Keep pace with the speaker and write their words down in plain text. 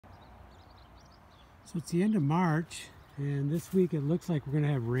So it's the end of March, and this week it looks like we're going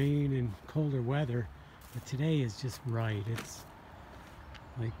to have rain and colder weather, but today is just right. It's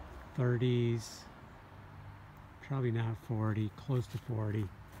like 30s, probably not 40, close to 40.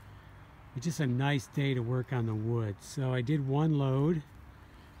 It's just a nice day to work on the wood. So I did one load,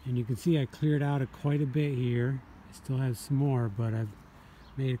 and you can see I cleared out quite a bit here. I still have some more, but I've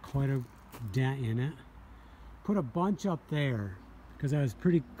made quite a dent in it. Put a bunch up there because I was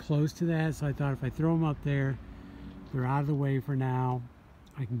pretty close to that, so I thought if I throw them up there, they're out of the way for now.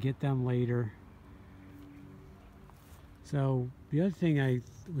 I can get them later. So the other thing I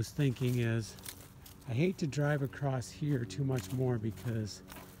was thinking is I hate to drive across here too much more because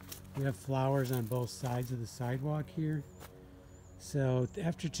we have flowers on both sides of the sidewalk here. So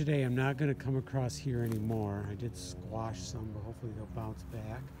after today, I'm not going to come across here anymore. I did squash some, but hopefully they'll bounce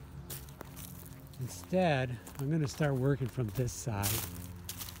back. Instead, I'm going to start working from this side,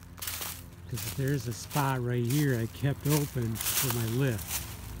 because there's a spot right here I kept open for my lift.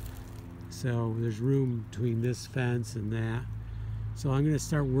 So there's room between this fence and that. So I'm going to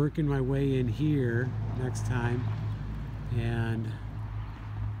start working my way in here next time, and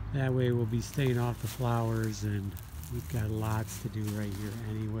that way we'll be staying off the flowers, and we've got lots to do right here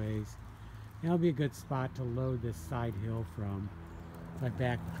anyways. That'll be a good spot to load this side hill from. If I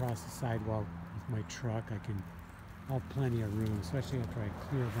back across the sidewalk with my truck, I'll have plenty of room, especially after I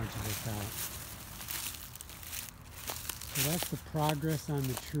clear a bunch of this out. So that's the progress on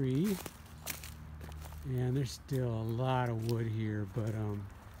the tree. And there's still a lot of wood here, but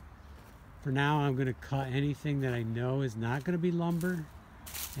for now I'm going to cut anything that I know is not going to be lumber.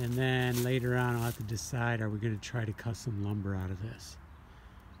 And then later on I'll have to decide, are we going to try to cut some lumber out of this.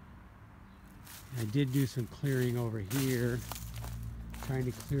 I did do some clearing over here, trying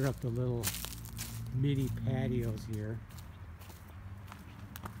to clear up the little mini patios here.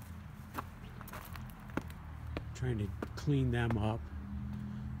 Trying to clean them up.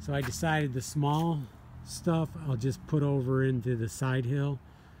 So I decided the small stuff I'll just put over into the side hill,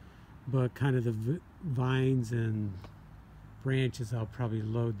 but kind of the vines and branches I'll probably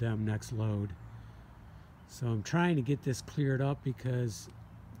load them next load. So I'm trying to get this cleared up because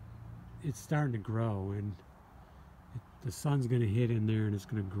it's starting to grow, and the sun's going to hit in there and it's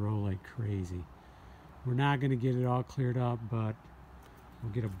going to grow like crazy. We're not going to get it all cleared up, but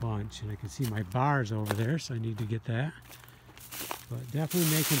we'll get a bunch. And I can see my bars over there, so I need to get that. But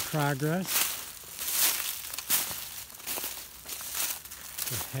definitely making progress.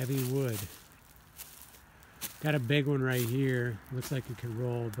 The heavy wood. Got a big one right here. Looks like it can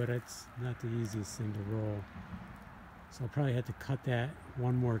roll, but it's not the easiest thing to roll. So I'll probably have to cut that,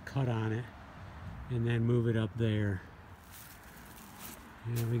 one more cut on it, and then move it up there.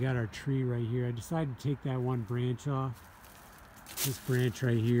 And we got our tree right here. I decided to take that one branch off. This branch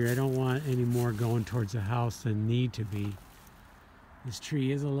right here. I don't want any more going towards the house than need to be. This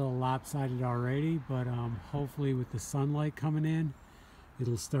tree is a little lopsided already, but hopefully with the sunlight coming in,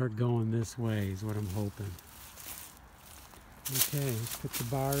 it'll start going this way is what I'm hoping. Okay, let's put the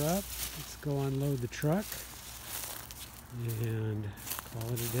bar up. Let's go unload the truck and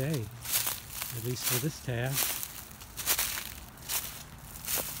call it a day, at least for this task.